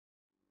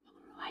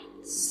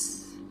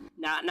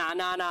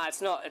Nah,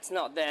 it's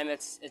not them,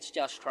 it's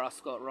just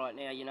Truscott right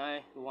now, you know,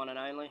 the one and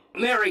only.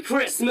 Merry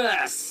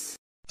Christmas!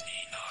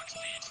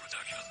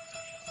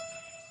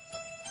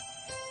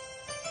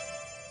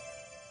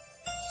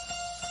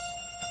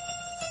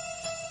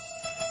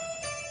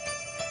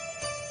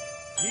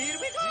 Here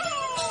we go!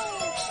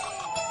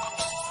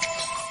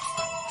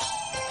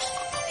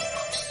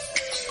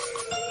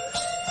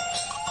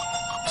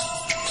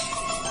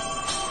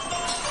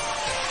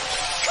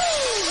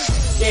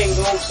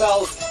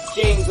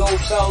 Jingle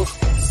bells,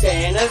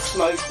 Santa's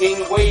smoking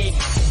weed.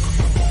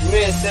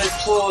 Mrs.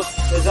 Claus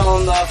is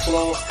on the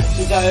floor,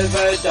 she's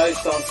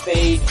overdosed on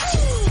speed.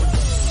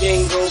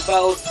 Jingle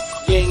bells,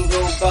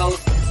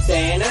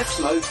 Santa's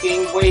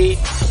smoking weed.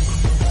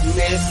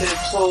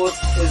 Mrs. Claus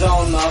is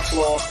on the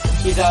floor,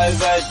 she's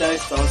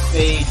overdosed on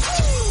speed.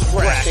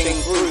 Crashing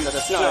through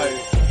the snow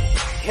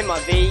in my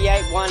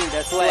V8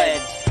 Wonder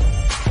sled,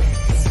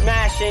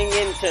 smashing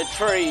into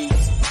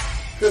trees,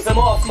 'cause I'm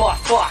off my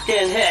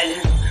fucking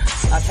head.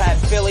 I've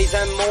had Billies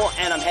and more,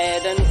 and I'm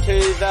heading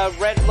to the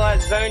red light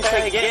zone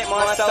to get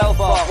myself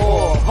a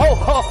whore. Ho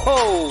ho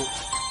ho!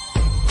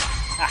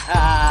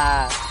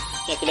 Haha!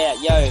 Check it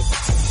out, yo.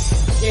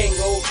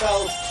 Jingle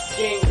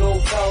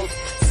bells,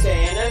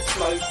 Santa's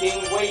smoking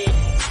weed.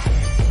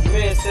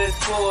 Mrs.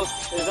 Claus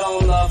is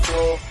on the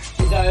floor,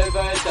 she's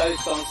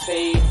overdosed on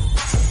speed.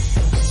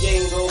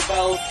 Jingle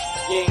bells,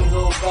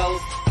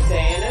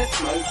 Santa's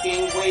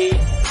smoking weed.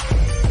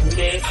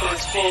 Mrs.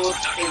 Claus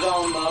is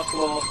on the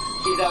floor,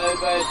 she's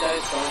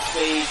overdosed on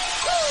speed.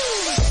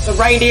 The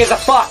reindeers are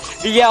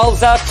fucked, the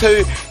elves are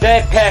too,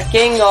 they're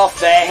pecking off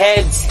their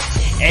heads.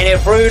 And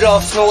if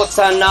Rudolph snorts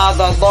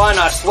another line,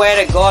 I swear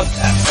to God,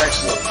 that prick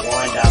will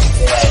wind up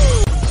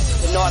dead.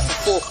 The night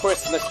before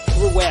Christmas,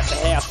 throughout the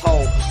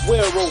household,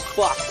 we're all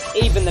fucked,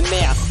 even the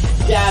mouse.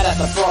 Dad at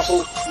the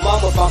brothel,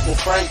 Mum with Uncle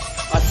Frank.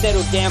 I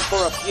settled down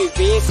for a few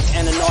beers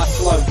and a nice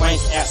slow wank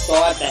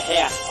outside the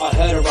house. I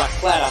heard a right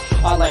clatter,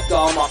 I let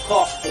go of my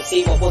cock to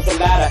see what was the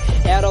matter.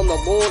 Out on the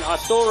lawn I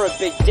saw a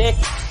big dick,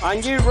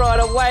 I knew right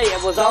away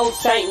it was old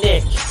Saint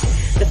Nick.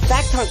 The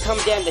fat cunt come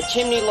down the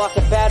chimney like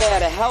a bat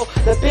out of hell.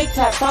 The big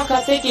fat fuck,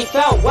 I think he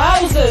fell.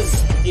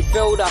 Wowzers! He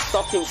filled our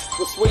stockings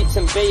with sweets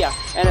and beer,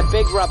 and a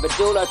big rubber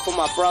dildo for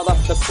my brother,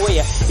 the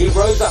queer. He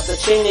rose up the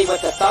chimney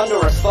with a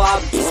thunderous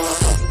fart.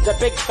 The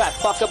big fat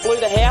fucker blew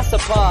the house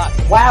apart.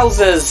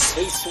 Wowzers!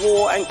 He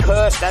swore and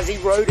cursed as he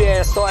rode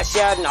outside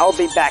shouting, I'll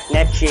be back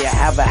next year,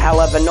 have a hell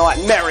of a night.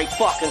 Merry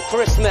fucking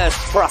Christmas!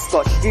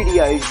 Truscott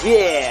Studios,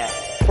 yeah!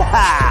 Ha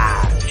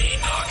ha!